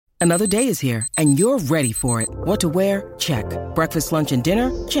Another day is here, and you're ready for it. What to wear? Check. Breakfast, lunch, and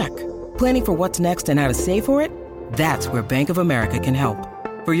dinner? Check. Planning for what's next and how to save for it? That's where Bank of America can help.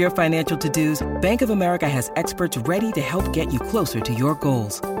 For your financial to-dos, Bank of America has experts ready to help get you closer to your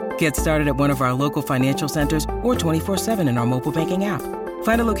goals. Get started at one of our local financial centers or 24/7 in our mobile banking app.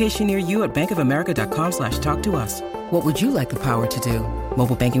 Find a location near you at bankofamerica.com/talktous. What would you like the power to do?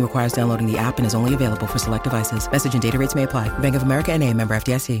 Mobile banking requires downloading the app and is only available for select devices. Message and data rates may apply. Bank of America N.A., member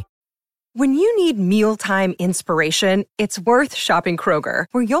FDIC. When you need mealtime inspiration, it's worth shopping Kroger,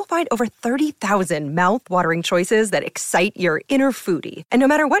 where you'll find over 30,000 mouth-watering choices that excite your inner foodie. And no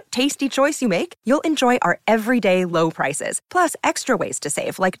matter what tasty choice you make, you'll enjoy our everyday low prices, plus extra ways to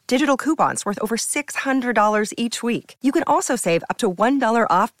save, like digital coupons worth over $600 each week. You can also save up to $1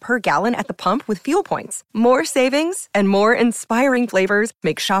 off per gallon at the pump with fuel points. More savings and more inspiring flavors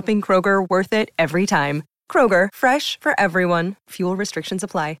make shopping Kroger worth it every time. Kroger, fresh for everyone. Fuel restrictions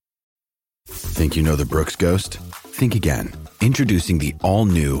apply. Think you know the Brooks Ghost? Think again. Introducing the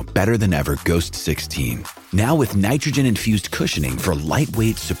all-new, better-than-ever Ghost 16. Now with nitrogen-infused cushioning for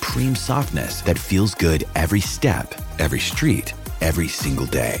lightweight, supreme softness that feels good every step, every street, every single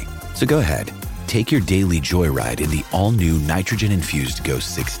day. So go ahead, take your daily joyride in the all-new nitrogen-infused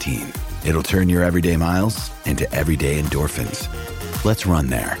Ghost 16. It'll turn your everyday miles into everyday endorphins. Let's run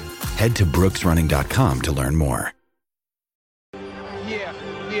there. Head to brooksrunning.com to learn more.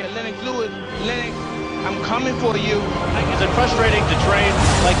 Lennox, I'm coming for you. Is it frustrating to train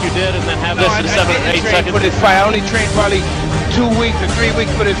like you did and then have this in 7 or 8 seconds? For this fight, I only trained probably 2 weeks or 3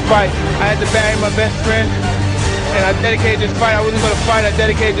 weeks for this fight. I had to bury my best friend, and I dedicated this fight. I wasn't going to fight. I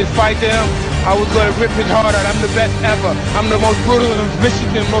dedicated this fight to him. I was going to rip his heart out. I'm the best ever. I'm the most brutal and vicious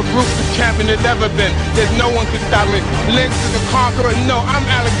and most ruthless champion there's ever been. There's no one can stop me. Lennox is the conqueror. No, I'm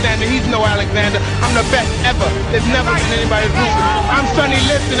Alexander. He's no Alexander. I'm the best ever. There's never been anybody ruthless. I'm Sonny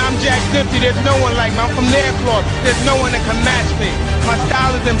Liston. I'm Jack Dempsey. There's no one like me. I'm from Nairclaw. There's no one that can match me. My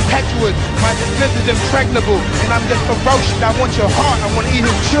style is impetuous. My defense is impregnable. And I'm just ferocious. I want your heart. I want to eat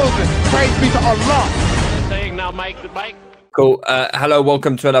his children. Praise be to Allah. Saying now, Mike. Cool. Hello,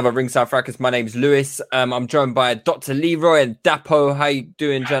 welcome to another Ringside Fracas. My name's Lewis. I'm joined by Dr. Leroy and Dapo. How you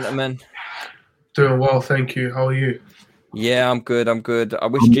doing, gentlemen? Doing well, thank you. How are you? Yeah, I'm good. I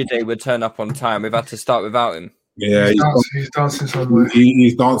wish Jide would turn up on time. We've had to start without him. Yeah, he's dancing somewhere.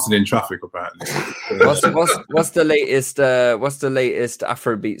 He's dancing in traffic, apparently. What's the latest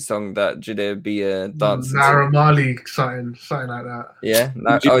Afrobeat song that Jide would be dancing? Naramali, something like that. Yeah,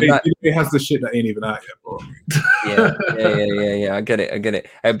 It has the shit that ain't even out yet, bro. Yeah. I get it.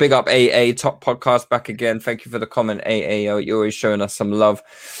 Hey, big up AA, top podcast back again. Thank you for the comment, AA. You're always showing us some love.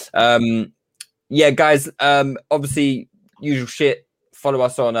 Yeah, guys. Obviously, usual shit. Follow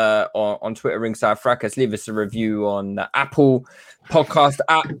us on Twitter, Ringside Fracas. Leave us a review on the Apple podcast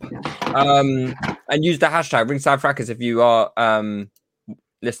app, and use the hashtag Ringside Fracas if you are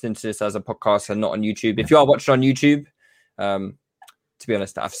listening to this as a podcast and not on YouTube. If you are watching on YouTube, to be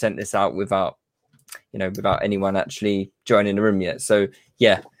honest, I've sent this out without anyone actually joining the room yet. So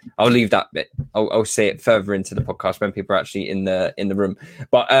yeah, I'll leave that bit. I'll say it further into the podcast when people are actually in the room.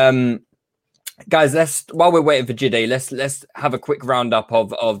 But guys, while we're waiting for Jide, let's have a quick roundup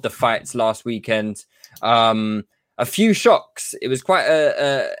of the fights last weekend. A few shocks. It was quite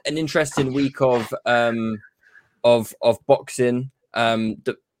an interesting week of boxing.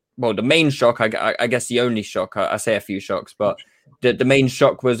 The main shock, I guess the only shock. I say a few shocks, but the main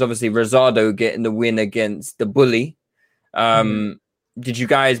shock was obviously Rosado getting the win against the Bully. Did you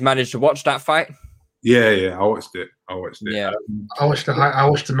guys manage to watch that fight? Yeah, I watched it. Yeah, I watched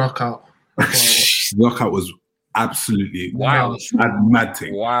the knockout. Knockout was absolutely wild, mad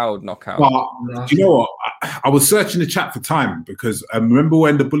thing. Wild knockout. But you know what? I was searching the chat for time because remember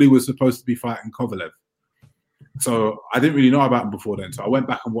when the Bully was supposed to be fighting Kovalev? So I didn't really know about him before then. So I went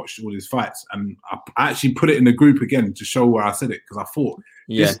back and watched all his fights, and I actually put it in the group again to show where I said it because I thought,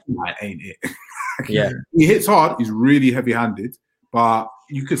 this guy ain't it. Yeah, he hits hard. He's really heavy-handed, but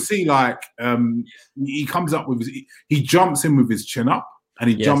you could see he comes up with he jumps in with his chin up. And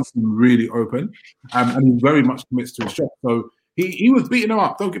he jumps in really open, and he very much commits to his shot. So he was beating him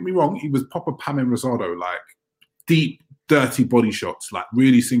up. Don't get me wrong; he was proper pamming Rosado, like deep, dirty body shots, like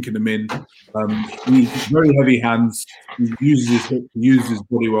really sinking them in. He's very heavy hands. He uses his hip, he uses his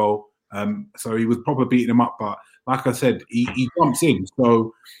body well. So he was proper beating him up. But like I said, he jumps in.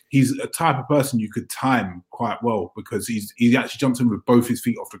 So he's a type of person you could time quite well because he actually jumps in with both his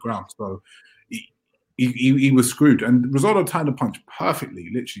feet off the ground. So. He was screwed, and Rosado timed the punch perfectly,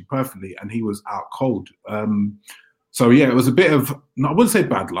 literally perfectly, and he was out cold. So yeah, it was a bit of, I wouldn't say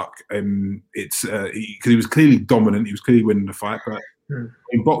bad luck. It's because he was clearly dominant, he was clearly winning the fight, but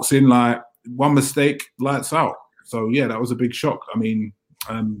In boxing, like one mistake, lights out. So yeah, that was a big shock. I mean,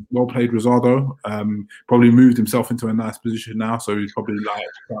 well played, Rosado. Probably moved himself into a nice position now, so he's probably like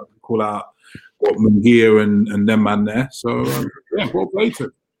about to call out what Munguia and them man there. So yeah, well played to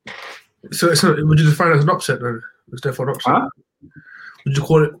him. So it's not, would you define it as an upset then? It's therefore an upset. Huh? Would you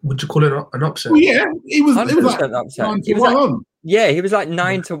call it an upset? Well, yeah, it was like upset. He was like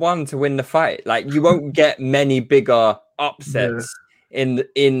 9-1 to win the fight. Like, you won't get many bigger upsets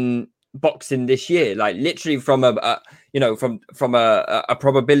in boxing this year. Like, literally from a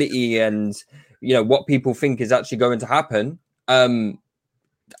probability and what people think is actually going to happen. I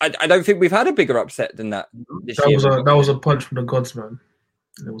don't think we've had a bigger upset than that this year. That was a punch from the gods, man.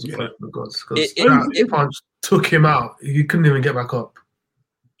 It was a punch from the gods. Because that punch took him out. He couldn't even get back up.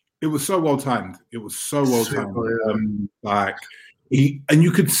 It was so well timed. It was so well timed. And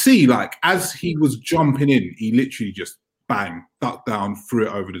you could see, like, as he was jumping in, he literally just bang, ducked down, threw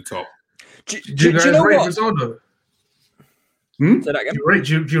it over the top. Do you guys rate Rosado? Say that again?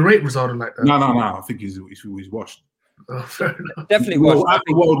 Do you rate Rosado like that? No. I think he's watched. Oh, fair enough. Definitely well, watched. at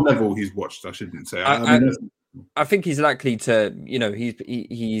the world level, he's watched. I shouldn't say. I think he's likely to.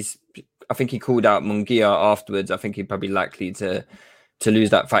 He's. I think he called out Munguia afterwards. I think he's probably likely to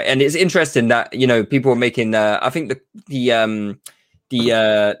lose that fight. And it's interesting that people were making. I think the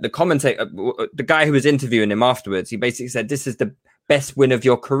commentator, the guy who was interviewing him afterwards, he basically said, "This is the best win of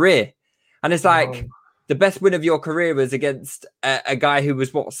your career," and it's like the best win of your career was against a guy who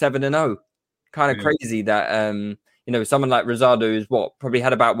was 7-0. Kind of crazy that someone like Rosado is probably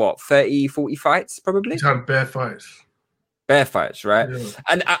had about 30, 40 fights, probably. He's had bare fights. Bare fights, right? Yeah.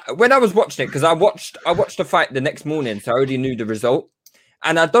 And when I was watching it, because I watched the fight the next morning, so I already knew the result.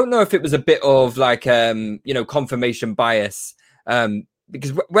 And I don't know if it was a bit of like confirmation bias.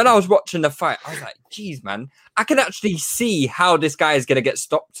 Because when I was watching the fight, I was like, geez, man, I can actually see how this guy is gonna get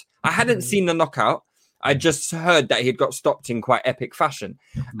stopped. I hadn't seen the knockout. I just heard that he'd got stopped in quite epic fashion.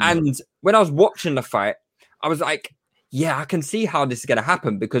 And when I was watching the fight, I was like, yeah, I can see how this is going to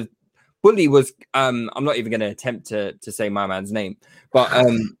happen, because Bully was, I'm not even going to attempt to say my man's name, but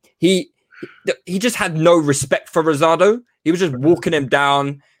he just had no respect for Rosado. He was just walking him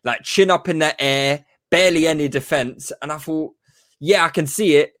down, like chin up in the air, barely any defense. And I thought, yeah, I can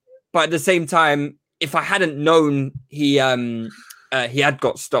see it. But at the same time, if I hadn't known he had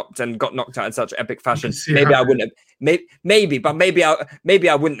got stopped and got knocked out in such epic fashion, maybe I wouldn't have. Maybe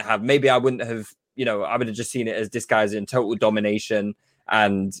I wouldn't have. Maybe I wouldn't have. I would have just seen it as this guy's in total domination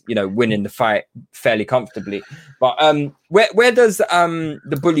and winning the fight fairly comfortably. But where does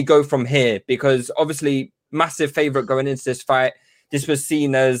the Bully go from here? Because obviously, massive favorite going into this fight. This was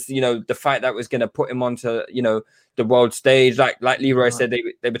seen as the fight that was going to put him onto the world stage. Like Leroy said,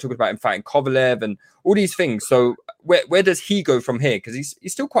 they were talking about him fighting Kovalev and all these things. So where does he go from here? Because he's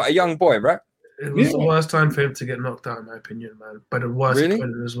still quite a young boy, right? It was the worst time for him to get knocked out, in my opinion, man. By the worst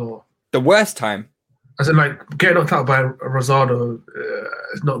opponent as well. The worst time? As in, like, getting knocked out by Rosado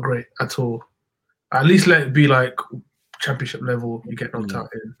is not great at all. At least let it be like championship level. You get knocked out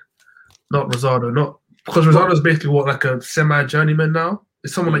in, not Rosado. Not because Rosado is basically like a semi-journeyman now.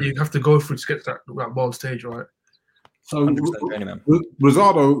 It's someone that you have to go through to get to that world stage, right? So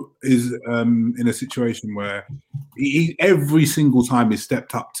Rosado is in a situation where he every single time he's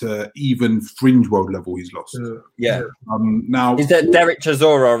stepped up to even fringe world level, he's lost. Yeah. Now is that Derek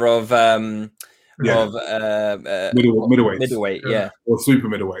Chisora of middleweight, or super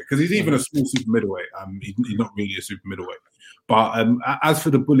middleweight, because he's even a small super middleweight. He's not really a super middleweight. But as for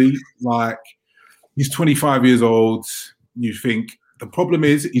the Bully, like, he's 25 years old. You think. The problem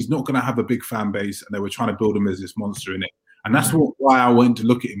is he's not going to have a big fan base, and they were trying to build him as this monster in it. And that's why I went to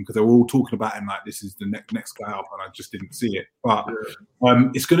look at him, because they were all talking about him like this is the next guy up, and I just didn't see it. But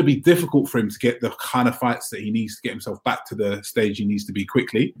it's going to be difficult for him to get the kind of fights that he needs to get himself back to the stage he needs to be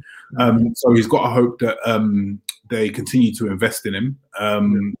quickly. So he's got to hope that they continue to invest in him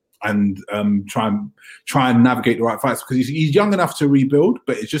and try and navigate the right fights, because he's young enough to rebuild,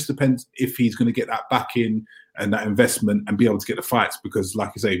 but it just depends if he's going to get that back in and that investment and be able to get the fights, because like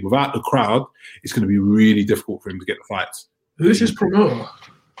I say, without the crowd, it's going to be really difficult for him to get the fights. Who's his promoter?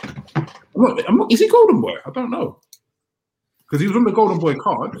 Is he Golden Boy? I don't know, because he was on the Golden Boy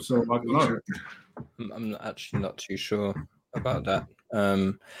card, so I don't know. I'm actually not too sure about that.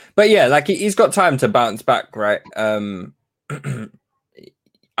 But yeah, like he's got time to bounce back, right?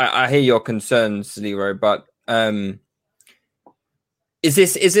 I hear your concerns, Leroy, but is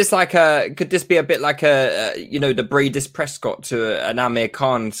this like could this be a bit like the Bradis Prescott to an Amir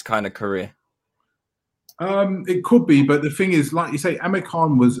Khan's kind of career? It could be, but the thing is, like you say, Amir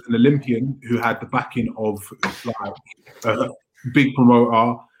Khan was an Olympian who had the backing of big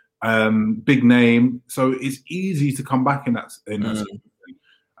promoter, big name, so it's easy to come back in that.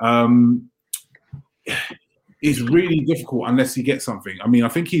 It's really difficult unless he gets something. I mean, I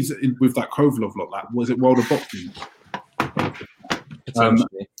think he's with that Kovalev lot. Like, was it World of Boxing?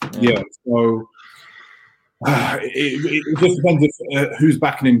 Yeah. So it just depends if who's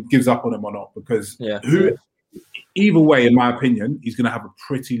backing him gives up on him or not. Because either way, in my opinion, he's going to have a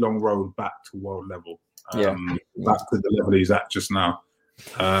pretty long road back to world level. Back to the level he's at just now.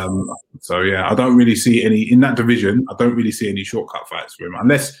 So yeah, I don't really see any in that division. I don't really see any shortcut fights for him,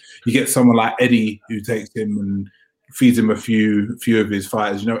 unless you get someone like Eddie who takes him and feeds him a few of his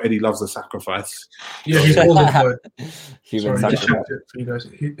fighters. You know, Eddie loves a sacrifice. Yeah, he's golden boy. Human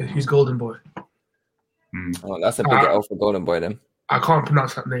He's golden boy. Oh, that's a big L for golden boy then. I can't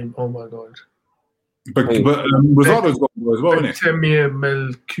pronounce that name. Oh my god. But Rosado's golden boy as well, isn't it? Temir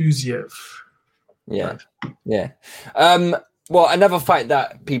Melkuziev. Yeah. Well, another fight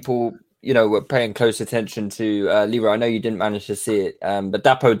that people, were paying close attention to, Leroy. I know you didn't manage to see it, but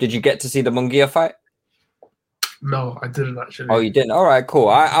Dapo, did you get to see the Munguia fight? No, I didn't actually. Oh, you didn't? All right, cool.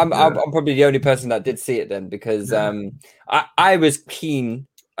 I'm probably the only person that did see it then, because I was keen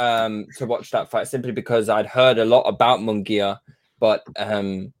to watch that fight simply because I'd heard a lot about Munguia, but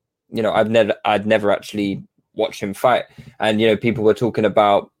I'd never actually watched him fight, and people were talking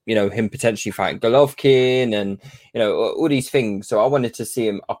about him potentially fighting Golovkin and all these things. So I wanted to see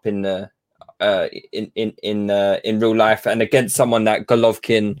him up in the in real life and against someone that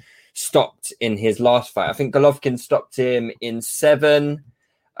Golovkin stopped in his last fight. I think Golovkin stopped him in 7.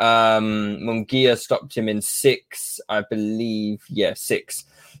 Munguia stopped him in 6, I believe. 6.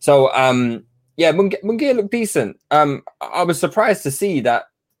 So Munguia looked decent. I was surprised to see that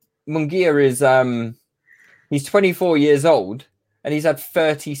Munguia is he's 24 years old and he's had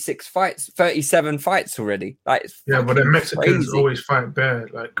 37 fights already. Like, but the Mexicans always fight bare,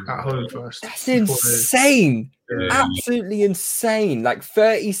 like at home first. That's insane. Absolutely insane. Like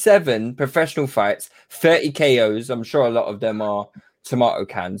 37 professional fights, 30 KOs. I'm sure a lot of them are tomato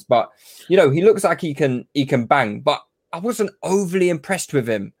cans, but he looks like he can bang. But I wasn't overly impressed with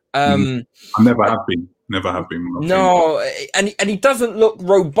him. I never have been. No, and he doesn't look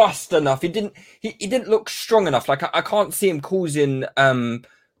robust enough. He didn't look strong enough. Like I can't see him causing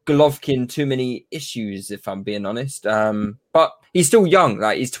Golovkin too many issues, if I'm being honest. But he's still young.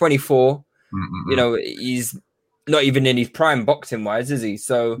 Like he's 24. He's not even in his prime boxing wise, is he?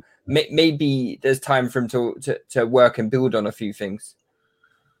 So maybe there's time for him to work and build on a few things.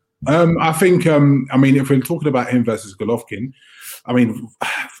 I think. If we're talking about him versus Golovkin,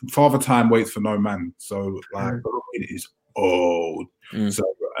 Father Time waits for no man. So Golovkin is old. So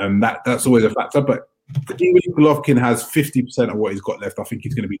that's always a factor. But even if Golovkin has 50% of what he's got left, I think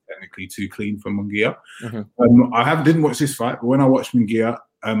he's going to be technically too clean for Munguia. I didn't watch this fight, but when I watched Munguia,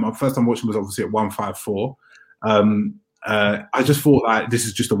 first time watching was obviously at 154. I just thought like this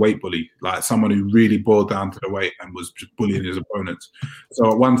is just a weight bully, like someone who really boiled down to the weight and was just bullying his opponents.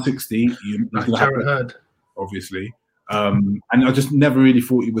 So at 160, obviously. And I just never really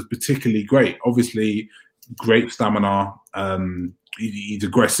thought he was particularly great. Obviously, great stamina. He's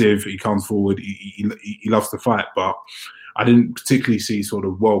aggressive. He comes forward. He loves to fight, but I didn't particularly see sort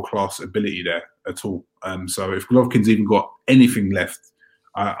of world-class ability there at all. So if Golovkin's even got anything left,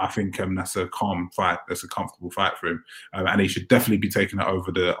 I think that's a calm fight. That's a comfortable fight for him. And he should definitely be taking it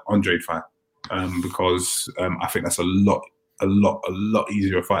over the Andre fight because I think that's a lot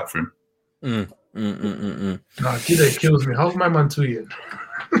easier fight for him. Nah, Gide kills me. How's my man tweeting?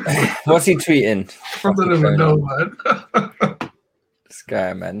 What's he tweeting? I don't even know, man. This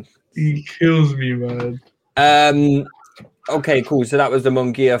guy, man. He kills me, man. Okay, cool. So that was the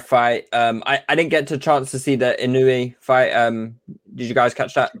Munguia fight. I didn't get a chance to see the Inoue fight. Did you guys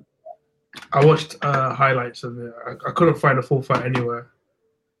catch that? I watched highlights of it. I couldn't find a full fight anywhere.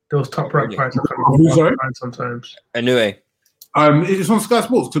 There was top rank fights I couldn't find sometimes. Inoue. It's on Sky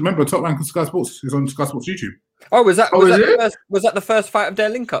Sports. Remember, Top Rank on Sky Sports is on Sky Sports YouTube. Oh, was that the first fight of their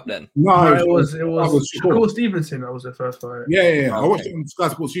link up then? No, it was Shakur Stevenson. That was the first fight. Yeah. I watched it on Sky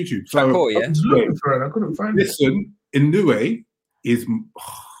Sports YouTube. So cool, I was looking for it. I couldn't find it. Listen, Inoue is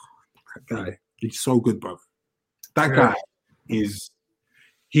that guy. He's so good, bro. That guy is.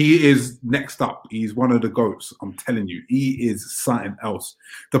 He is next up. He's one of the GOATs. I'm telling you, he is something else.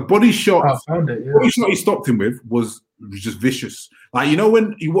 The body shot, body shot he stopped him with was just vicious. Like, you know,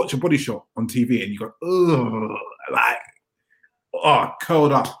 when you watch a body shot on TV and you go,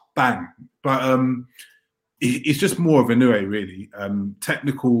 curled up, bang. But it's just more of a Inoue, really.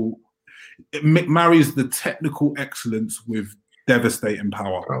 Technical, it marries the technical excellence with devastating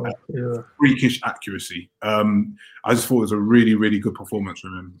power, yeah. freakish accuracy. I just thought it was a really, really good performance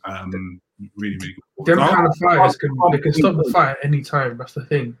from him. Really, really good. Them kind of fighters can stop the fight at any time. That's the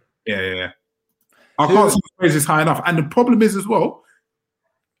thing. Yeah. I can't see the praises high enough. And the problem is as well,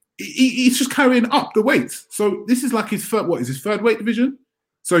 he's just carrying up the weights. So this is like his third weight division?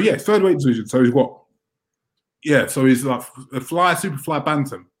 So yeah, third weight division. So he's what? Yeah, so he's like a super fly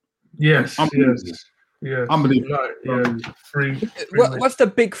bantam. Yes. Unbelievable. Three What's the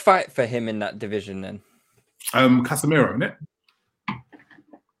big fight for him in that division then? Casemiro, isn't it?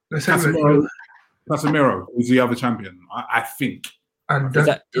 Casemiro is the other champion, I think. And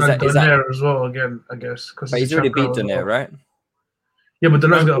Donaire as well again, I guess. But he's already beat Donaire, right? Yeah, but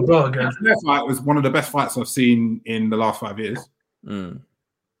Donaire's got a belt again. That fight was one of the best fights I've seen in the last 5 years.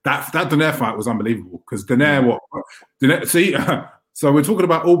 That Donaire fight was unbelievable because Donaire, so we're talking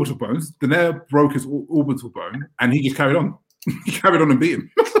about orbital bones. Donaire broke his orbital bone and he just carried on. He carried on and beat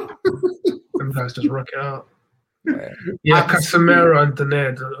him. Them guys just rock it out. Yeah, Casemiro and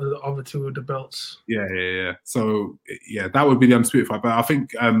Donaire, the other two with the belts. Yeah. So that would be the undisputed fight. But I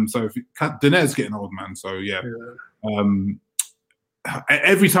think Donaire's getting old, man. So yeah.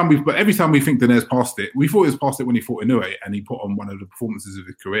 Every time we think Donaire's past it, we thought he was past it when he fought Inoue and he put on one of the performances of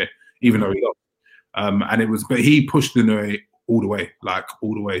his career, even though he lost. But he pushed Inoue all the way.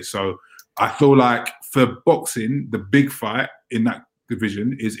 So I feel like for boxing, the big fight in that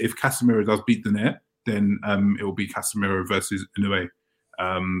division is if Casemiro does beat Donaire, then it will be Casemiro versus Inoue.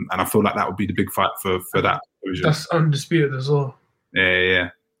 And I feel like that would be the big fight for that division. That's undisputed as well.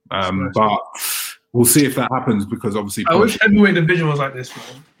 Yeah. But we'll see if that happens because obviously... I wish heavyweight division was like this,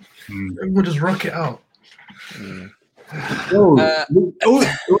 man. Everyone just rock it out.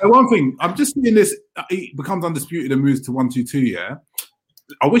 One thing, I'm just seeing this, it becomes undisputed and moves to 1-2-2, yeah?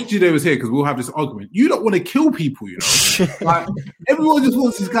 I wish Jide was here because we'll have this argument. You don't want to kill people, you know? Like, everyone just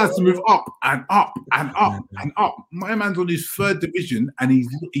wants these guys to move up and up and up and up. My man's on his 3rd division and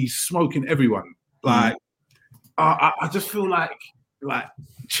he's smoking everyone. Like, I just feel like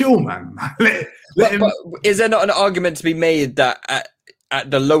chill, man. Let him... But is there not an argument to be made that at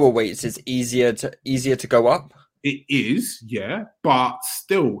the lower weights it's easier to go up? It is, yeah, but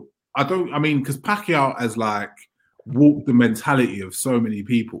still, because Pacquiao has like walked the mentality of so many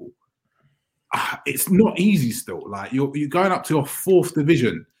people. It's not easy still. Like you're going up to your 4th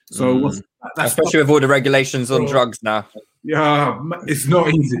division, so especially with all the regulations on drugs now. Yeah, it's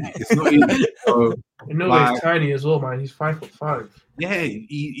not easy. So, he's tiny as well, man. He's 5'5". Yeah,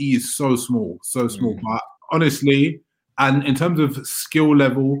 he is so small. But honestly, and in terms of skill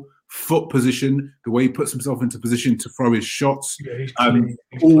level, foot position, the way he puts himself into position to throw his shots, he's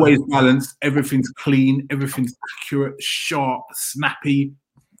always balanced. Everything's clean. Everything's accurate, sharp, snappy.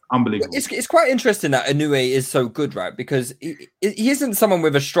 Unbelievable. It's quite interesting that Inoue is so good, right? Because he isn't someone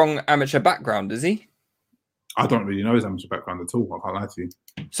with a strong amateur background, is he? I don't really know his amateur background at all. I can't lie to you.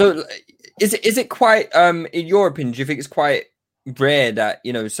 So, is it quite? In your opinion, do you think it's quite rare that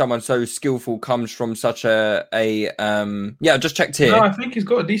someone so skillful comes from such a I just checked here. No, I think he's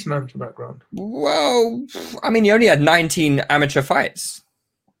got a decent amateur background. Well, I mean, he only had 19 amateur fights.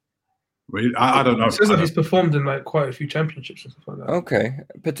 Really? I don't know. It says that he's performed in like quite a few championships and stuff like that. Okay,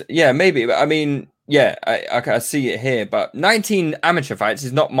 but yeah, maybe. But I mean, yeah, I see it here. But 19 amateur fights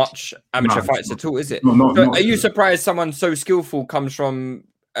is not much amateur fights at all, is it? Are you surprised someone so skillful comes from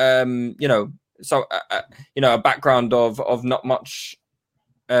a background of not much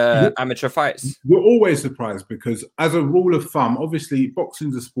amateur fights? We're always surprised because, as a rule of thumb, obviously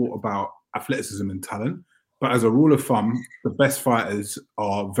boxing's a sport about athleticism and talent. But as a rule of thumb, the best fighters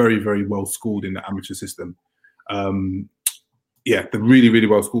are very, very well schooled in the amateur system. They're really, really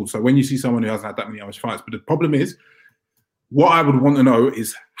well schooled. So when you see someone who hasn't had that many amateur fights, but the problem is, what I would want to know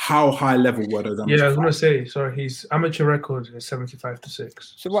is how high level were those amateur fights? Yeah, I was going to say, sorry, his amateur record is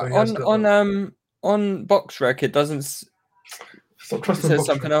 75-6. So what on Box Rec it doesn't? Stop trusting it says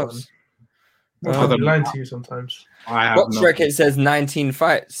something else. I'll be lying to you sometimes. Box Rec it says 19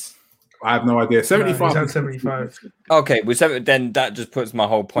 fights. I have no idea. 75. No, 75. Okay, then that just puts my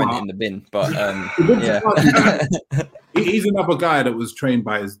whole point in the bin. But he's another guy that was trained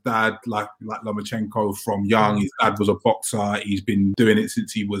by his dad, like Lomachenko from young. His dad was a boxer. He's been doing it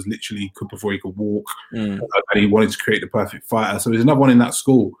since he was literally before he could walk, and he wanted to create the perfect fighter. So he's another one in that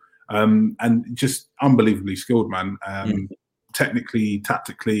school, and just unbelievably skilled, man. Technically,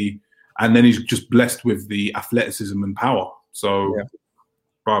 tactically, and then he's just blessed with the athleticism and power. So. Yeah.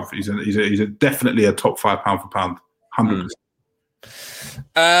 He's definitely a top 5 pound for pound, 100%.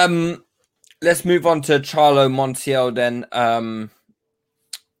 Let's move on to Charlo Montiel then.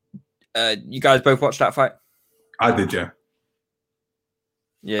 You guys both watched that fight? I did, yeah.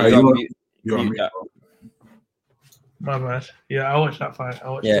 Yeah, you're on mute. that. My bad. Yeah, I watched that fight.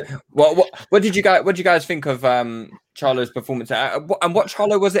 It. What did you guys think of Charlo's performance? And what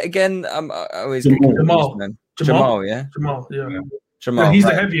Charlo was it again? Jamal, yeah. Jamal, yeah. Jamal. No, he's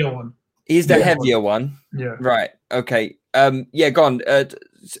the heavier one. He's the heavier one. Yeah. Right. Okay. Go on.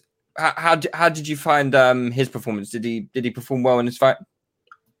 How did you find his performance? Did he perform well in this fight?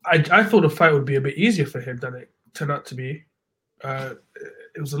 I thought the fight would be a bit easier for him than it turned out to be.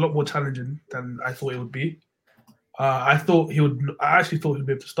 It was a lot more challenging than I thought it would be. I actually thought he'd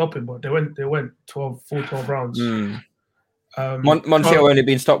be able to stop him, but they went 12 rounds. Montiel only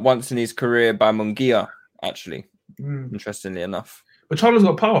been stopped once in his career by Munguia, actually. Interestingly enough. But Charlo's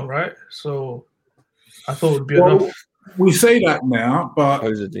got power, right? So I thought it would be enough. We say that now, but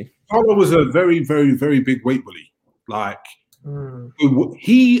supposedly Charlo was a very, very, very big weight bully. Like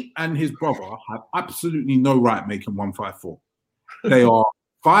he and his brother have absolutely no right making 154. They are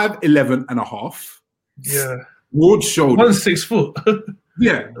 5'11" and a half. Yeah. Broad shouldered. 1 6 foot.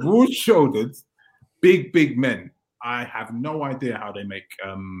 Yeah, broad shouldered, big men. I have no idea how they make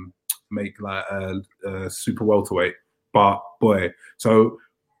like a super welterweight. But boy, so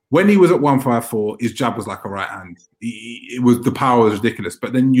when he was at 154, his jab was like a right hand. The power was ridiculous.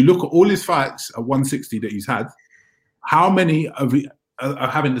 But then you look at all his fights at 160 that he's had. How many are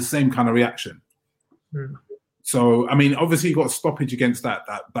having the same kind of reaction? So I mean, obviously he got a stoppage against that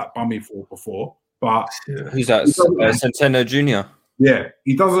bum he fought before. But who's that? Centeno Jr. Yeah,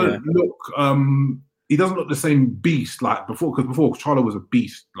 he doesn't look. He doesn't look the same beast like before. Because before Charlo was a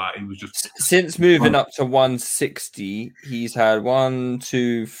beast. Like he was just. Since moving up to 160, he's had 1,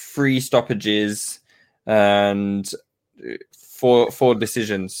 2, 3 stoppages and four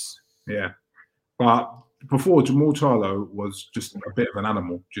decisions. Yeah, but before Jamal Charlo was just a bit of an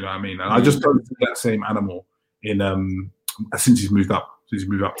animal. Do you know what I mean? And I just don't see that same animal in since he's moved up. Since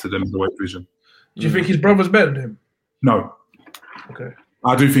he's moved up to the middleweight division. Do you think his brother's better than him? No. Okay.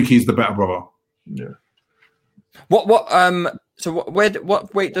 I do think he's the better brother. Yeah. What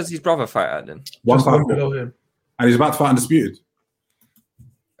weight does his brother fight at then? 154 him. And he's about to fight undisputed.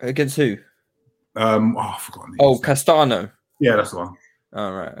 Against who? I forgot. Castano. Yeah, that's the one.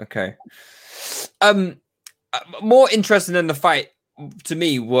 All right. Okay. More interesting than the fight to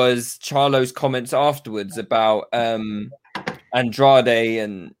me was Charlo's comments afterwards about Andrade,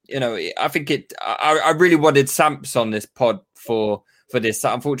 and I think I really wanted Samps on this pod for this.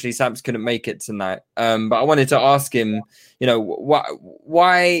 Unfortunately, Samps couldn't make it tonight. But I wanted to ask him,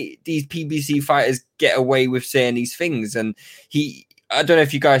 why these PBC fighters get away with saying these things. And I don't know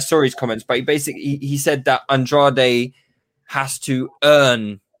if you guys saw his comments, but he said that Andrade has to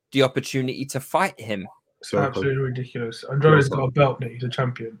earn the opportunity to fight him. It's absolutely ridiculous. Andrade's got a belt now. He's a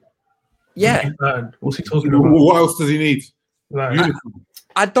champion. Yeah. What's he talking about? What else does he need? Like,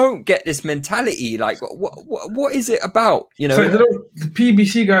 I don't get this mentality. Like, what is it about? It's like the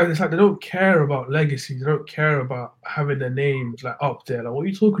PBC guys, it's like they don't care about legacy. They don't care about having their names like up there. Like, what are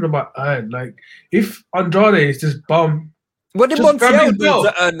you talking about? Like, if Andrade is this bum, what did Montiel do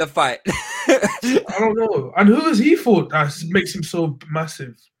to earn the fight? I don't know. And who has he fought that makes him so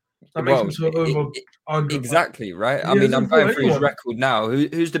massive? That makes him so over. Exactly right. I mean, I'm going through his record now.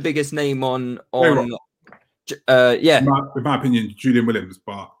 Who's the biggest name on? In my opinion, Julian Williams,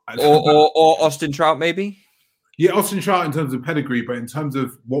 but or Austin Trout, maybe. Yeah, Austin Trout in terms of pedigree, but in terms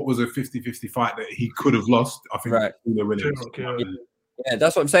of what was a 50-50 fight that he could have lost, I think Julian Williams. Yeah,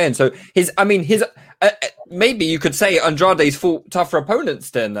 that's what I'm saying. So maybe you could say Andrade's fought tougher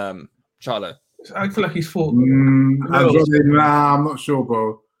opponents than Charlo. I feel like he's fought. Andrade, I'm not sure,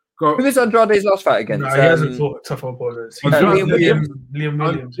 bro. Who is Andrade's last fight against? No, he hasn't fought tougher opponents. Liam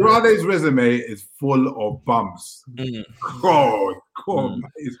Williams. Andrade's resume is full of bums. God,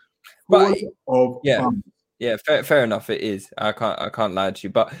 it's full of bums. Yeah, fair enough. It is. I can't lie to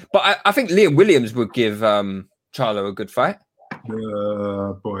you, but I think Liam Williams would give Charlo a good fight.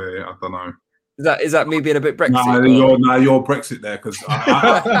 Boy, I don't know. Is that me being a bit Brexit? You're Brexit there because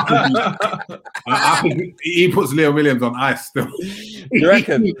I think he puts Liam Williams on ice still. You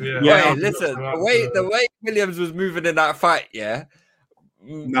reckon? Yeah. Listen, the way Williams was moving in that fight, yeah.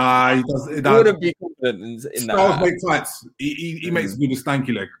 Nah, he does. He wouldn't be confident in that. Make fights. He makes good a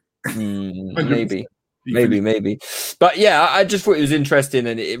stanky leg. Maybe. But yeah, I just thought it was interesting,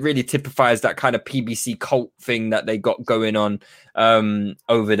 and it really typifies that kind of PBC cult thing that they got going on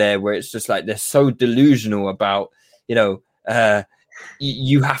over there, where it's just like they're so delusional about, you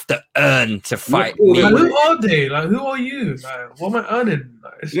have to earn to fight me. Like, who are they? Like, who are you? Like, what am I earning?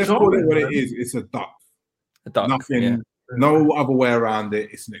 Like, just call it what it is. It's a duck. A duck. Nothing. Yeah. No other way around it.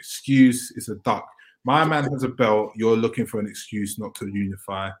 It's an excuse. It's a duck. My man has a belt. You're looking for an excuse not to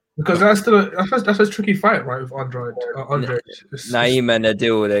unify. Because that's a tricky fight, right? With Andre. Naeem and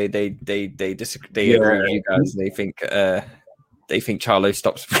Adil, they disagree. Agree with you guys. They think Charlo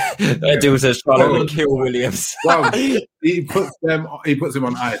stops. Adil says Charlo would kill Williams. Well, he puts him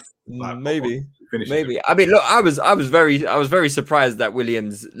on ice. Like, maybe. I mean, look, I was very surprised that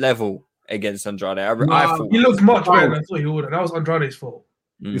Williams level against Andrade. I thought he looked much better than I thought he would. And that was Andrade's fault.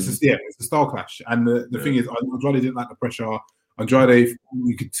 It's a style clash, and the thing is, Andrade didn't like the pressure. Andrade,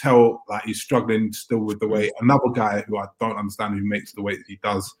 you could tell like he's struggling still with the weight. Another guy who I don't understand who makes the weight that he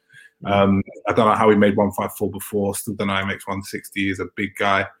does. I don't know how he made 154 before. Still don't know how he makes 160. He's a big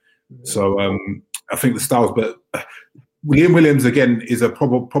guy, so I think the styles. But Liam Williams again is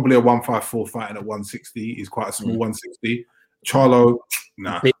probably a 154 fighting at 160. He's quite a small 160. Charlo,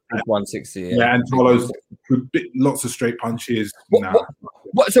 nah. Big 160. Yeah, and Charlo's lots of straight punches.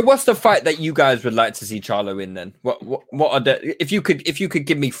 So what's the fight that you guys would like to see Charlo in then? What are the if you could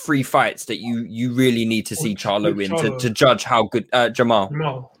give me 3 fights that you really need to see Charlo in to judge how good Jamal?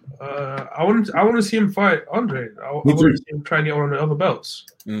 I want to see him fight Andre. I want to see him try and get one of the other belts.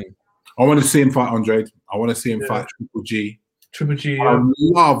 I want to see him fight Andre. I want to see him fight Triple G. Triple G. I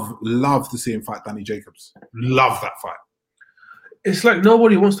love to see him fight Danny Jacobs. Love that fight. It's like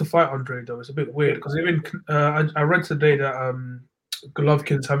nobody wants to fight Andre though. It's a bit weird because even I read today that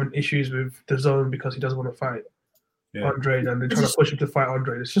Golovkin's having issues with the zone because he doesn't want to fight Andre, and they're trying to push him to fight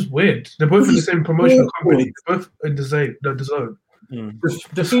Andre. It's just weird. They're both in the same promotional company, both in the zone.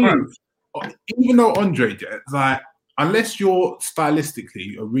 The thing is, even though Andre, like, unless you're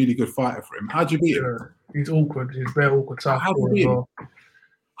stylistically a really good fighter for him, how do you beat him? He's awkward. He's very awkward.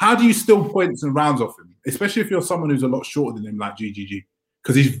 How do you steal points and rounds off him? Especially if you're someone who's a lot shorter than him, like GGG,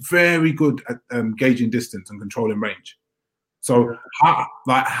 because he's very good at gauging distance and controlling range. So,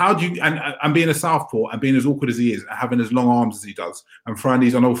 how do you and being a southpaw and being as awkward as he is, and having as long arms as he does, and throwing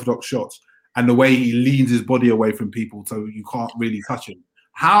these unorthodox shots, and the way he leans his body away from people so you can't really touch him.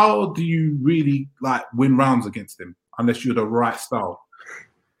 How do you really win rounds against him unless you're the right style?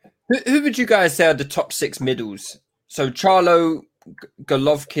 Who would you guys say are the top 6 middles? So Charlo,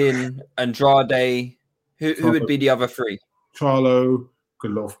 Golovkin, Andrade. Who would be the other 3? Charlo,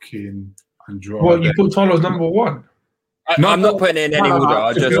 Golovkin, Andrade. Well, you put Charlo's number 1. I'm not putting it in any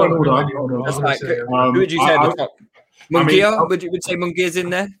order. Who would you say the top? Munguia? Would you say Munguia's in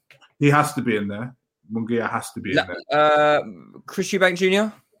there? He has to be in there. Munguia has to be in there. Chris Eubank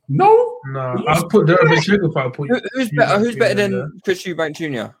Jr.? No. I'll put Derevin. Who's better than Chris Eubank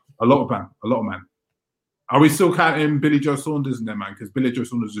Jr.? A lot of man. Are we still counting Billy Joe Saunders in there, man? Because Billy Joe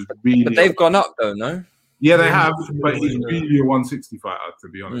Saunders is really... But they've gone up, though, no? Yeah, they have, but he's really a 160 fighter, to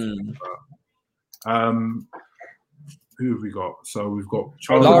be honest. Who have we got? So we've got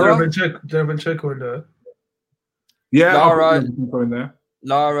Derevin in there. Yeah, Lara in there.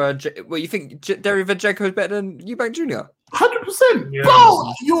 Lara, you think Derevin is better than Eubank Jr.? 100%. Yeah.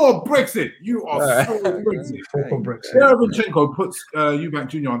 Bro, you're Brexit. You are so Brexit. Derevin puts Eubank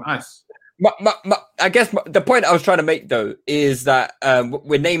Jr. on ice. I guess the point I was trying to make, though, is that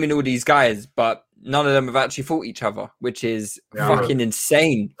we're naming all these guys, but none of them have actually fought each other, which is fucking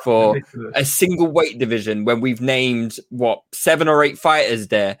insane for a single weight division when we've named, 7 or 8 fighters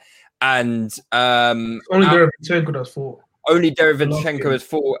there. And only Derevchenko does 4. Only Derevchenko has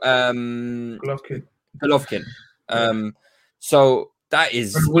fought Golovkin. So that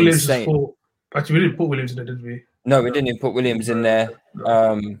is insane. Actually, we didn't put Williams in there, did we? No, we didn't even put Williams in there.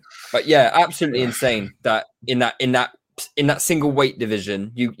 But yeah, absolutely insane that in that single weight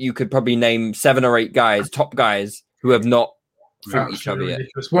division, you could probably name 7 or 8 guys, top guys, who have not fought each other yet.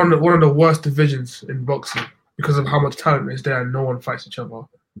 It's one of the worst divisions in boxing because of how much talent is there and no one fights each other.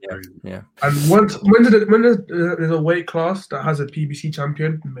 Yeah. And when there's a weight class that has a PBC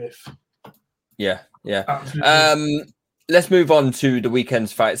champion, myth. Yeah. Absolutely. Let's move on to the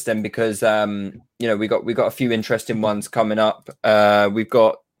weekend's fights then, because we got a few interesting ones coming up. We've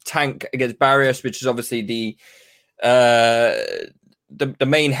got Tank against Barrios, which is obviously the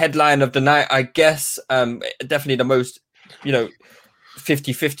main headline of the night, I guess. Definitely the most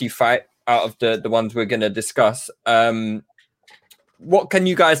 50-50 fight out of the ones we're going to discuss. What can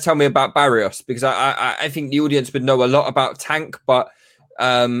you guys tell me about Barrios? Because I think the audience would know a lot about Tank, but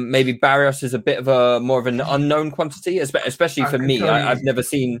maybe Barrios is a bit of more of an unknown quantity, especially for me. I've never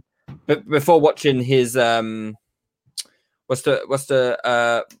seen, but before watching his what's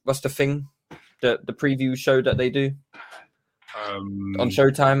the thing, the preview show that they do on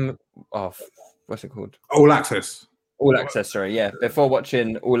Showtime. Oh, what's it called? All Access. All Access, sorry. Yeah, before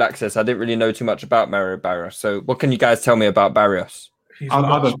watching All Access, I didn't really know too much about Mario Barrios. So, what can you guys tell me about Barrios? He's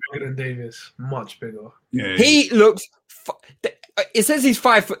much bigger than Davis. Much bigger. Yeah, he looks. It says he's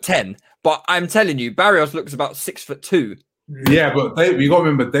 5'10", but I'm telling you, Barrios looks about 6'2". Yeah, but you got to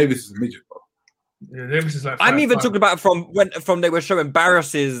remember, Davis is a midget, bro. Yeah, Davis is like. I'm even talking about from they were showing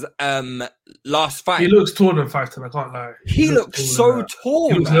Barrios's last fight. He looks taller than 5'10". I can't lie. He looks so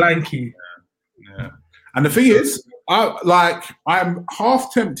tall. He looks lanky. Yeah. And the thing is, I'm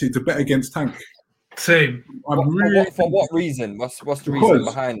half tempted to bet against Tank. Same. For what reason? What's the reason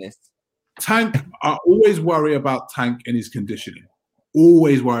behind this? Tank, I always worry about Tank and his conditioning.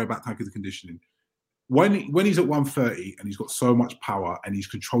 Always worry about Tank and his conditioning. When he's at 130 and he's got so much power and he's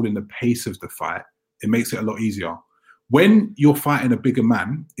controlling the pace of the fight, it makes it a lot easier. When you're fighting a bigger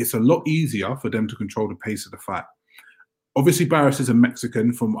man, it's a lot easier for them to control the pace of the fight. Obviously, Barrios is a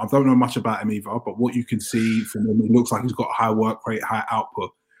Mexican. I don't know much about him either, but what you can see from him, it looks like he's got high work rate, high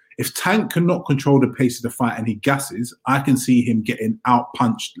output. If Tank cannot control the pace of the fight and he gasses, I can see him getting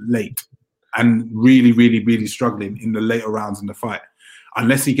out-punched late and really, really, really struggling in the later rounds in the fight,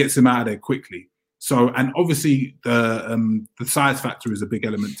 unless he gets him out of there quickly. So, and obviously the size factor is a big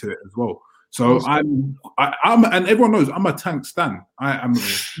element to it as well. So I'm, and everyone knows I'm a Tank stan. I'm a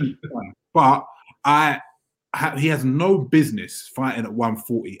Tank stan, but he has no business fighting at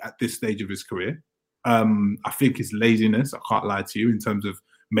 140 at this stage of his career. I think it's laziness. I can't lie to you in terms of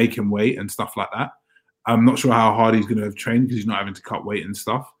making weight and stuff like that. I'm not sure how hard he's going to have trained because he's not having to cut weight and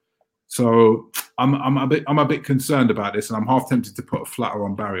stuff. So I'm a bit concerned about this, and I'm half tempted to put a flatter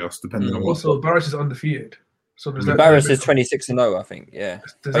on Barrios, depending on what. Also, Barrios is undefeated. So Barrios is 26-0, I think. Yeah,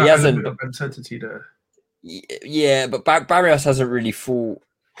 there's but he hasn't. Of intensity there. Yeah, but Barrios hasn't really fought.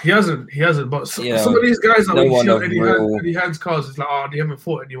 He hasn't. But some of these guys that we see on Eddie Hearn's cards, it's like, they haven't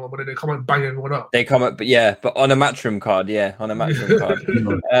fought anyone, but then they come and bang everyone up. They come up, but on a Matchroom card, on a Matchroom card.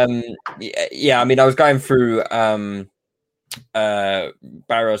 I mean, I was going through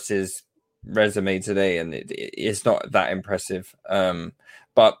Barrios's resume today, and it's not that impressive.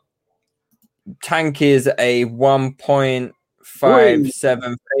 But Tank is a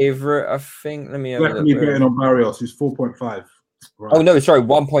 1.57 favorite, I think. Let me have definitely betting on Barrios. He's 4.5. Right. Oh no, sorry,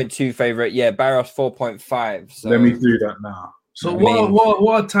 1.2 favorite. Yeah, Barrios 4.5. So let me do that now. So what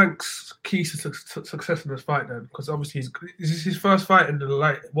are Tank's keys to success in this fight then? Because obviously is this his first fight in the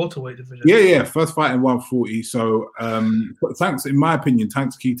light welterweight division? Yeah, first fight in 140. So Tank's, in my opinion,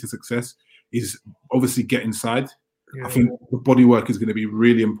 Tank's key to success is obviously get inside. I think the body work is going to be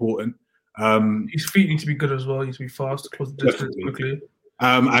really important. His feet need to be good as well. He needs to be fast, close the distance quickly.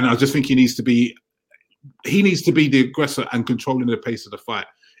 And I just think he needs to be the aggressor and controlling the pace of the fight.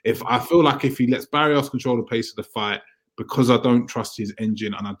 If he lets Barrios control the pace of the fight, because I don't trust his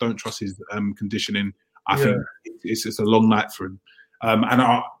engine and I don't trust his conditioning, I think it's a long night for him.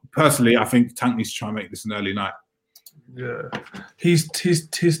 And personally, I think Tank needs to try and make this an early night. Yeah, his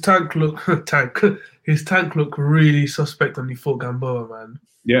tank look really suspect when he fought Gamboa, man.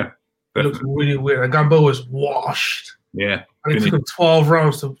 Yeah, it looks really weird. And Gamboa was washed. Yeah, and it took him 12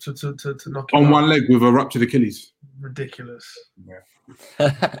 rounds to knock him on out. one leg with a ruptured Achilles. Ridiculous. Yeah.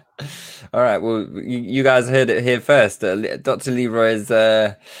 All right. Well, you guys heard it here first. Dr. Leroy's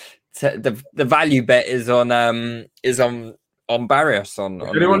the value bet is on Barrios on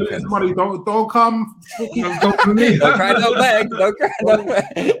anyone needs money, don't come. Don't cry, don't beg. Don't cry,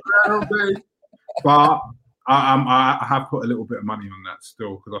 don't beg. But I have put a little bit of money on that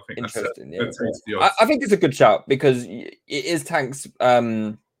still because I think interesting. That's I think it's a good shout because it is Tank's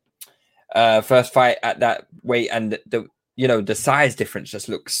first fight at that weight, and the size difference just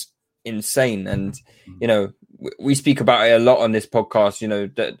looks insane. And we speak about it a lot on this podcast.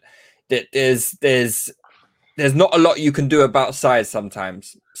 That there's not a lot you can do about size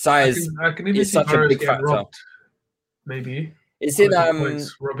sometimes. Size I can even is such a big factor. Robbed, maybe. Is it?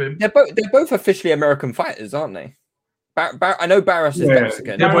 They're both officially American fighters, aren't they? I know Barrios is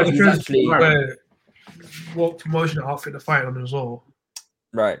Mexican. Yeah, but he's actually what promotion outfit the fight on as well.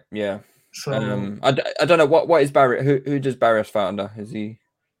 Right. Yeah. So I don't know what is Barrios. Who does Barrios fight under? Is he?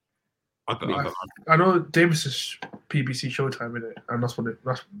 I know Davis is PBC Showtime in it, and that's what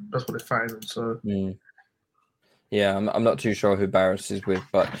they're fighting on. So. Yeah, I'm not too sure who Barrios is with,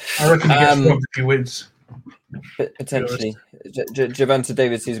 but I reckon he gets robbed if he wins. Potentially, Gervonta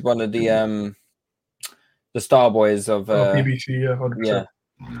Davis is one of the star boys of BBC. Yeah,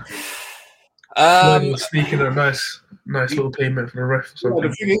 100%. Sneaking a nice little payment for the ref.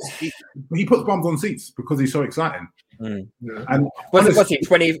 The thing is, he puts bums on seats because he's so exciting. Yeah. And what's he?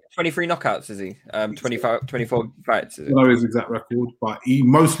 23 knockouts is he? 24 fights. Is it? I don't know his exact record, but he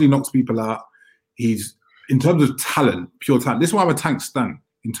mostly knocks people out. He's in terms of talent, pure talent. This is why I'm a Tank stan.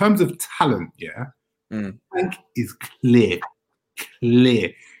 In terms of talent, Tank is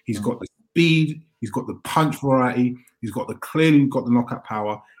clear. He's got the speed, he's got the punch variety, he's got the knockout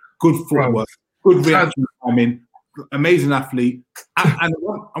power, good footwork, good reaction timing, amazing athlete.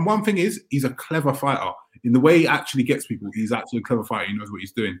 And one thing is, he's a clever fighter. In the way he actually gets people, he's actually a clever fighter. He knows what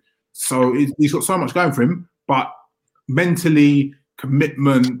he's doing. So he's got so much going for him, but mentally,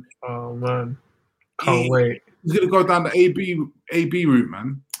 commitment. Oh man, can't wait. He's gonna go down the AB route,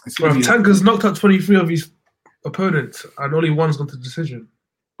 man. Tank has knocked out 23 of his opponents, and only one's gone to decision.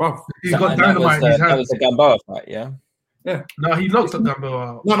 Bro, he's got dynamite in his hand. That was a Gamboa fight, yeah. Yeah. No, he knocked out Gamboa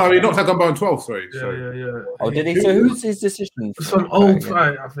out. No, he knocked out Gamboa in 12. Sorry. Yeah. Oh, did he? So who's his decision? Some old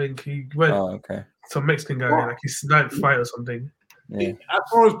fight, I think. He went. Oh, okay. Some Mexican guy, like his ninth fight or something. Yeah. As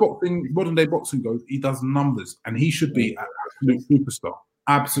far as boxing, modern day boxing goes, he does numbers, and he should be an absolute superstar.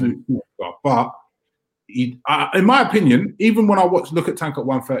 Absolute superstar. But in my opinion, even when I look at Tank at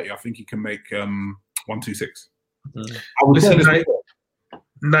 130, I think he can make 126. I would say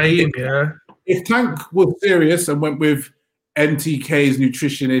Naeem, yeah. If Tank was serious and went with NTK's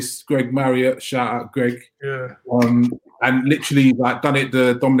nutritionist, Greg Marriott, shout out Greg. Yeah. And literally like done it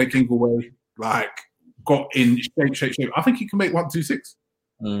the Dominic Ingle way, like got in shape. I think he can make 126.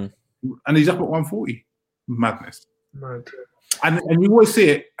 And he's up at 140. Madness. Mad. And you always see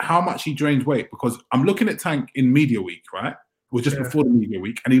it, how much he drains weight, because I'm looking at Tank in media week, right? It was just before the media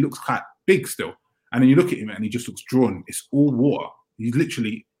week, and he looks quite big still. And then you look at him and he just looks drawn. It's all water. He's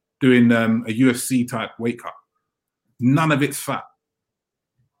literally doing a UFC type weight cut. None of it's fat.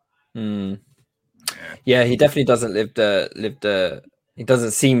 Yeah, he definitely doesn't live the. He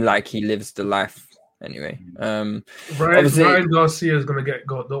doesn't seem like he lives the life anyway. Ryan Garcia is gonna get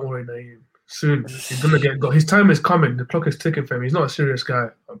got. Don't worry, Naeem. Soon he's gonna get got. His time is coming. The clock is ticking for him. He's not a serious guy.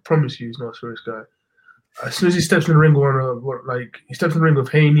 I promise you, he's not a serious guy. As soon as he steps in the ring he steps in the ring with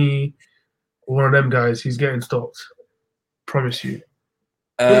Haney, or one of them guys, he's getting stopped. Promise you.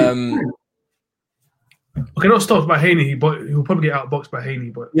 Okay, not stopped by Haney, but he'll probably get outboxed by Haney.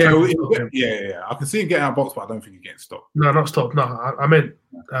 But yeah. I can see him getting outboxed, but I don't think he's getting stopped. No, not stopped. No, I meant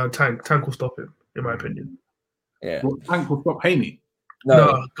Tank. Tank will stop him, in my opinion. Yeah, well, Tank will stop Haney.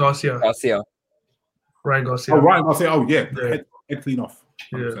 No, Garcia. Ryan Garcia. Oh, Ryan Garcia. Oh, yeah. Head clean off.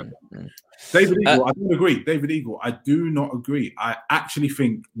 100%. Yeah. David Eagle, I don't agree. David Eagle, I do not agree. I actually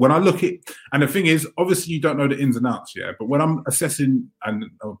think when I look at, and the thing is, obviously you don't know the ins and outs, yeah, but when I'm assessing, I'm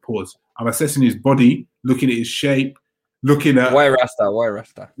assessing his body, looking at his shape, looking at... Why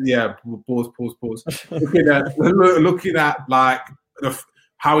Rasta? Yeah, pause. looking at like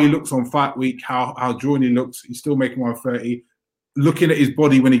how he looks on fight week, how drawn he looks, he's still making 130. Looking at his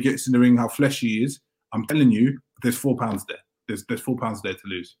body when he gets in the ring, how fleshy he is, I'm telling you, there's 4 pounds there. There's 4 pounds there to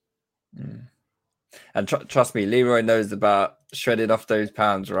lose. And trust me, Leroy knows about shredding off those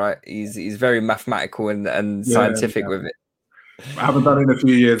pounds, right? He's very mathematical and scientific with it. I haven't done it in a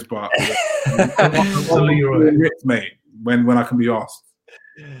few years, but Leroy, mate, when I can be asked.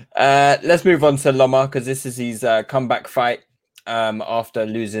 Let's move on to Loma, because this is his comeback fight after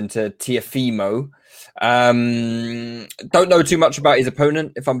losing to Teofimo. Don't know too much about his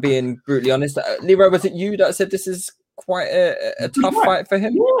opponent, if I'm being brutally honest. Leroy, was it you that said this is quite a tough fight for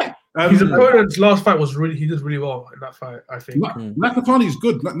him? Yeah. His opponent's last fight he did really well in that fight, I think. Nakatani's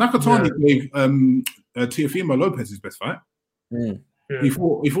good. Nakatani gave Teofimo Lopez his best fight. Yeah. He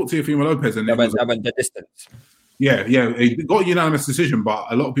fought Teofimo Lopez, and that went the distance. Yeah, he got a unanimous decision, but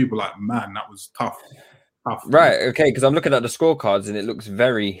a lot of people are like, man, that was tough. Right, okay, because I'm looking at the scorecards and it looks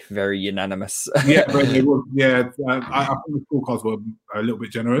very, very unanimous. Yeah, but it was, I think the scorecards were a little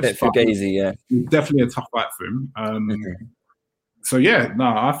bit generous. A bit fugazi, yeah. It was definitely a tough fight for him. So yeah, no,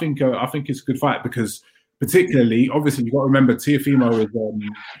 I think it's a good fight, because particularly, obviously, you've got to remember Teofimo is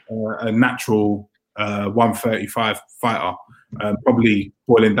a natural 135 fighter, probably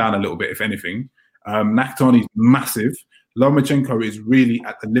boiling down a little bit, if anything. Nakatani's massive. Lomachenko is really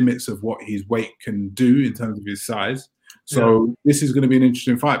at the limits of what his weight can do in terms of his size. So this is going to be an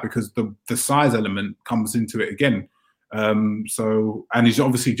interesting fight, because the size element comes into it again. And he's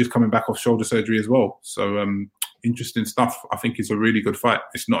obviously just coming back off shoulder surgery as well. So interesting stuff. I think it's a really good fight.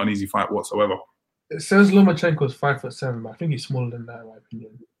 It's not an easy fight whatsoever. It says Lomachenko is 5'7", but I think he's smaller than that, in my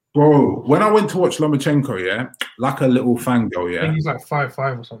opinion. Bro, when I went to watch Lomachenko, like a little fangirl, I think he's like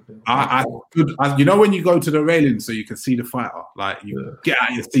 5'5" or something. I you know when you go to the railing so you can see the fighter, like you get out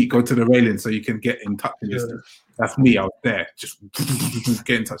of your seat, go to the railing so you can get in touch with distance. That's me out there, just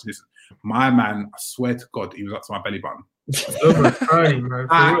get in touch with distance. My man, I swear to God, he was up to my belly button.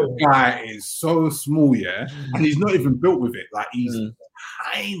 That guy is so small, and he's not even built with it. Like he's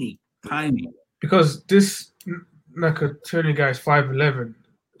tiny. Because this Nakatani guy is 5'11".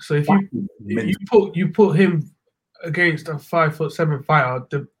 So if you put him against a 5'7" fighter,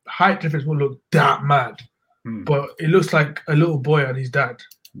 the height difference will look that mad. But it looks like a little boy and his dad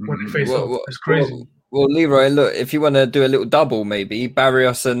when they face off. It's crazy. Well, Leroy, look, if you want to do a little double, maybe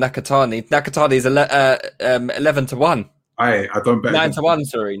Barrios and Nakatani. Nakatani's 11-1. I don't bet 9-1.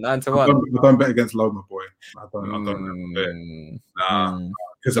 Sorry, 9-1. I don't bet against Loma, boy. I don't. Nah.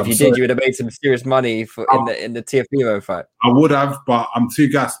 Because if you did, you would have made some serious money in the Teofimo fight. I would have, but I'm too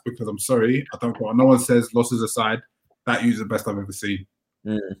gassed because I'm sorry. I don't. No one says losses aside. That is the best I've ever seen.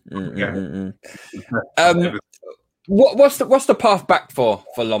 What's the path back for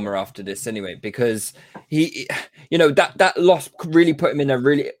Loma after this anyway? Because he that loss really put him in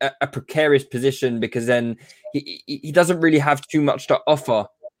a precarious position, because then he doesn't really have too much to offer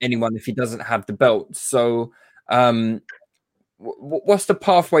anyone if he doesn't have the belt. So what's the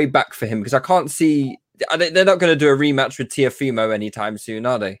pathway back for him? Because I can't see they're not going to do a rematch with Teofimo anytime soon,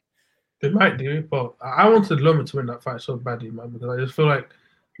 are they? They might do, but I wanted Loma to win that fight so badly, man, because I just feel like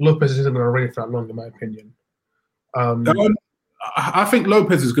Lopez isn't going to reign for that long, in my opinion. I think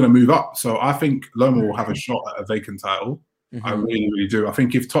Lopez is going to move up, so I think Loma will have a shot at a vacant title. I really, really do. I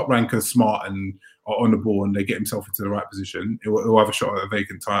think if Top Rank is smart and are on the ball and they get himself into the right position, it will have a shot at a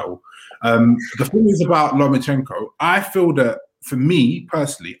vacant title. The thing is about Lomachenko, I feel that, for me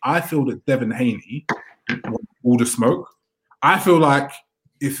personally, I feel that Devin Haney wants all the smoke. I feel like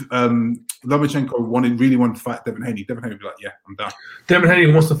if Lomachenko really wanted to fight Devin Haney would be like, yeah, I'm done. Devin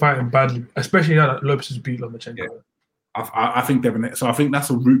Haney wants to fight him badly, especially now that Lopez has beat Lomachenko. Yeah. I think so I think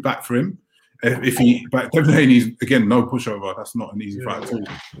that's a route back for him. But Devin Haney's, again, no pushover. That's not an easy fight at all.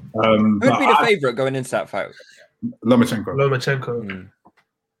 Who'd be the favourite going into that fight? Lomachenko.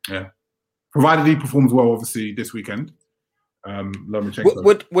 Yeah. Provided he performs well, obviously, this weekend.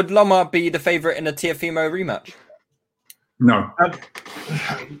 Lomachenko. Would Loma be the favourite in a Teofimo rematch? No.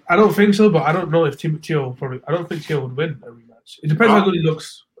 I don't think so, but I don't know if Teo I don't think Teo would win a rematch. It depends how good he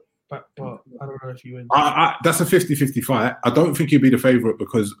looks. But I don't know if he wins. That's a 50-50 fight. I don't think he'd be the favourite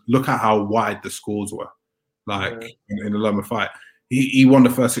because look at how wide the scores were. In the Loma fight. He won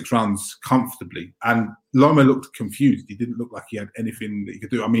the first 6 rounds comfortably. And Loma looked confused. He didn't look like he had anything that he could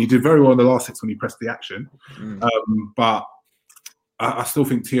do. I mean, he did very well in the last 6 when he pressed the action. But I still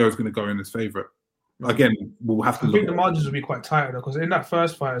think Teo is going to go in as favourite. Again, we'll have to I think the margins will be quite tight because in that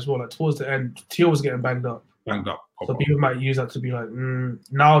first fight as well, like towards the end, Teo was getting banged up. So people might use that to be like,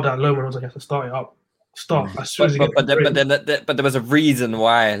 now that Loma knows he has to start it up. As soon as but there was a reason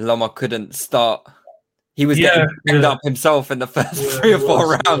why Loma couldn't start. He was getting banged up himself in the first 3 or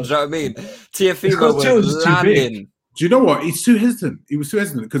 4 rounds. You know what I mean? Teofimo was landing. Do you know what? He's too hesitant. He was too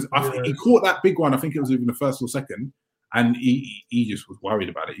hesitant because he caught that big one. I think it was even the first or second. And he just was worried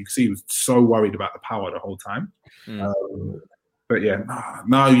about it. You can see he was so worried about the power the whole time. But yeah,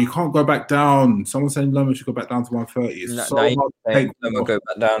 no, you can't go back down. Someone's saying Loma should go back down to 130. It's so hard to take Loma go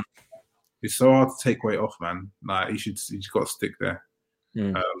back down. It's so hard to take weight off, man. Like he's got to stick there.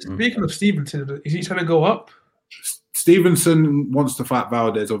 Speaking of Stevenson, is he trying to go up? Stevenson wants to fight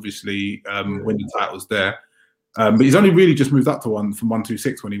Valdez, obviously, when the title's there. But he's only really just moved up to from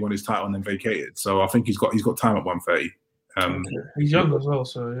 126 when he won his title and then vacated. So I think he's got time at 130. He's young as well,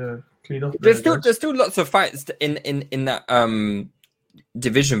 so yeah. There's still lots of fights in that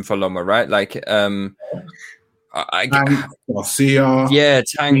division for Loma, right? Like Garcia,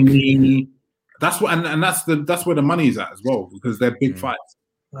 Tang. That's what, and that's where the money is at as well because they're big fights.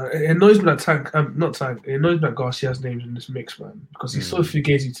 It annoys me that It annoys me that Garcia's name's in this mix, man, because he's so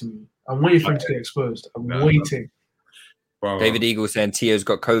fugazi to me. I'm waiting for him to get exposed. I'm waiting. David Eagle saying Teo's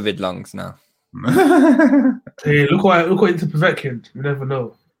got COVID lungs now. Hey, look what into Povetkin. You never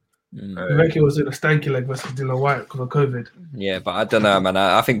know. Povetkin was in a stanky leg versus Dylan White because of COVID. Yeah, but I don't know, man.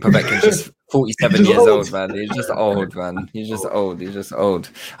 I think Povetkin's just 47 years old, man. He's just old, man. He's just old.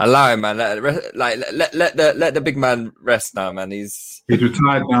 Allow him, man. Let the big man rest now, man. He's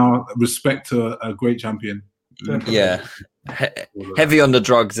retired now. Respect to a great champion. Yeah. Heavy on the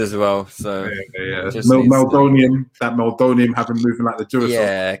drugs as well. So Meldonium having moving like the Duracell.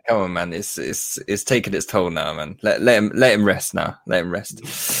 Yeah, come on, man. It's taking its toll now, man. Let him rest now. Let him rest.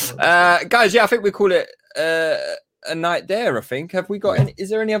 Guys, I think we call it a night there. I think. Have we got any?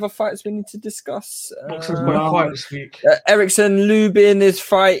 Is there any other fights we need to discuss? Boxing's quite quiet this week. Erickson Lubin is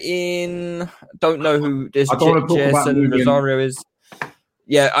fighting. Don't know who this Jason Rosario is.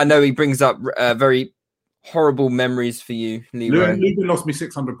 Yeah, I know he brings up very horrible memories for you, Leroy. Lubin lost me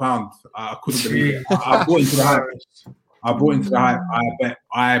 £600. I couldn't believe it. I bought into the hype.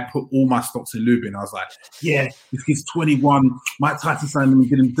 I put all my stocks in Lubin. I was like, yeah, this kid's 21. Mike Tyson signed him,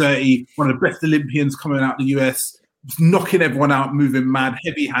 did him dirty. One of the best Olympians coming out of the US. Just knocking everyone out, moving mad,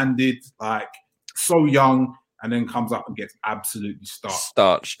 heavy-handed, like so young. and then comes up and gets absolutely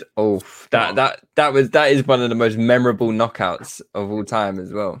starched. Oh, that is one of the most memorable knockouts of all time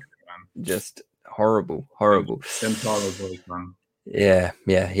as well. Just horrible. Them Taro boys, man. Yeah.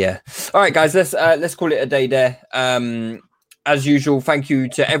 All right, guys, let's call it a day there. As usual, thank you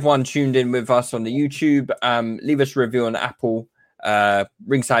to everyone tuned in with us on the YouTube. Leave us a review on Apple.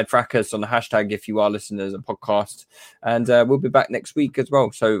 Ringside Fracas on the hashtag if you are listening as a podcast, and we'll be back next week as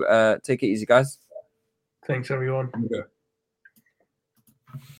well. So take it easy, guys. Thanks, everyone.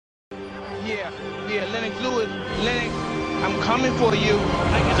 Yeah, Lennox Lewis, I'm coming for you.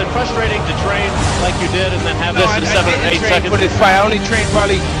 Is it frustrating to train like you did and then have this in 7 or 8 seconds? For this fight, I only trained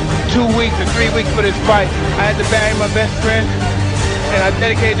probably 2 weeks or 3 weeks for this fight. I had to bury my best friend, and I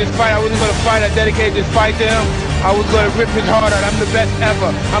dedicated this fight. I wasn't going to fight. I dedicated this fight to him. I was going to rip his heart out. I'm the best ever.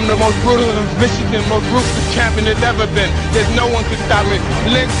 I'm the most brutal and vicious and most ruthless champion there's ever been. There's no one can stop me.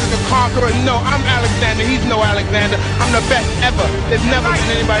 Lynch is the conqueror. No, I'm Alexander. He's no Alexander. I'm the best ever. There's never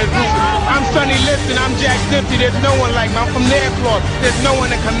been anybody ruthless. I'm Sonny Liston. I'm Jack Dempsey. There's no one like me. I'm from Nairclaw. There's no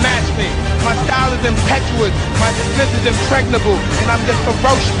one that can match me. My style is impetuous. My defense is impregnable. And I'm just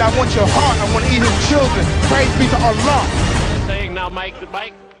ferocious. I want your heart. I want to eat his children. Praise be to Allah. Saying now, Mike.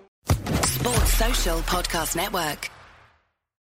 Sports Social Podcast Network.